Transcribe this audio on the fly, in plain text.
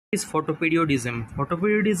Is photoperiodism.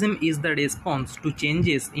 Photoperiodism is the response to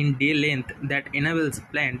changes in day length that enables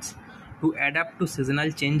plants to adapt to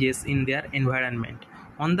seasonal changes in their environment.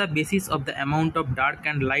 On the basis of the amount of dark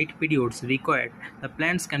and light periods required, the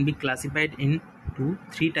plants can be classified into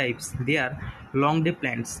three types. They are long day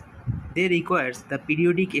plants. They require the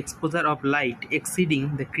periodic exposure of light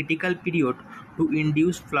exceeding the critical period to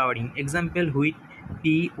induce flowering. Example: wheat,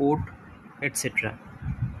 pea, oat, etc.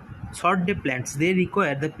 Short day plants, they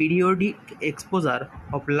require the periodic exposure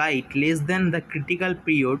of light less than the critical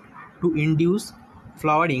period to induce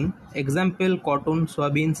flowering. Example: cotton,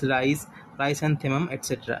 soybeans, rice, chrysanthemum,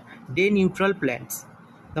 etc. Day neutral plants.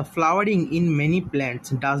 The flowering in many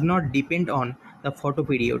plants does not depend on the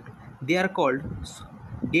photoperiod. They are called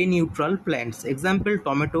day neutral plants. Example: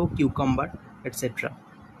 tomato, cucumber, etc.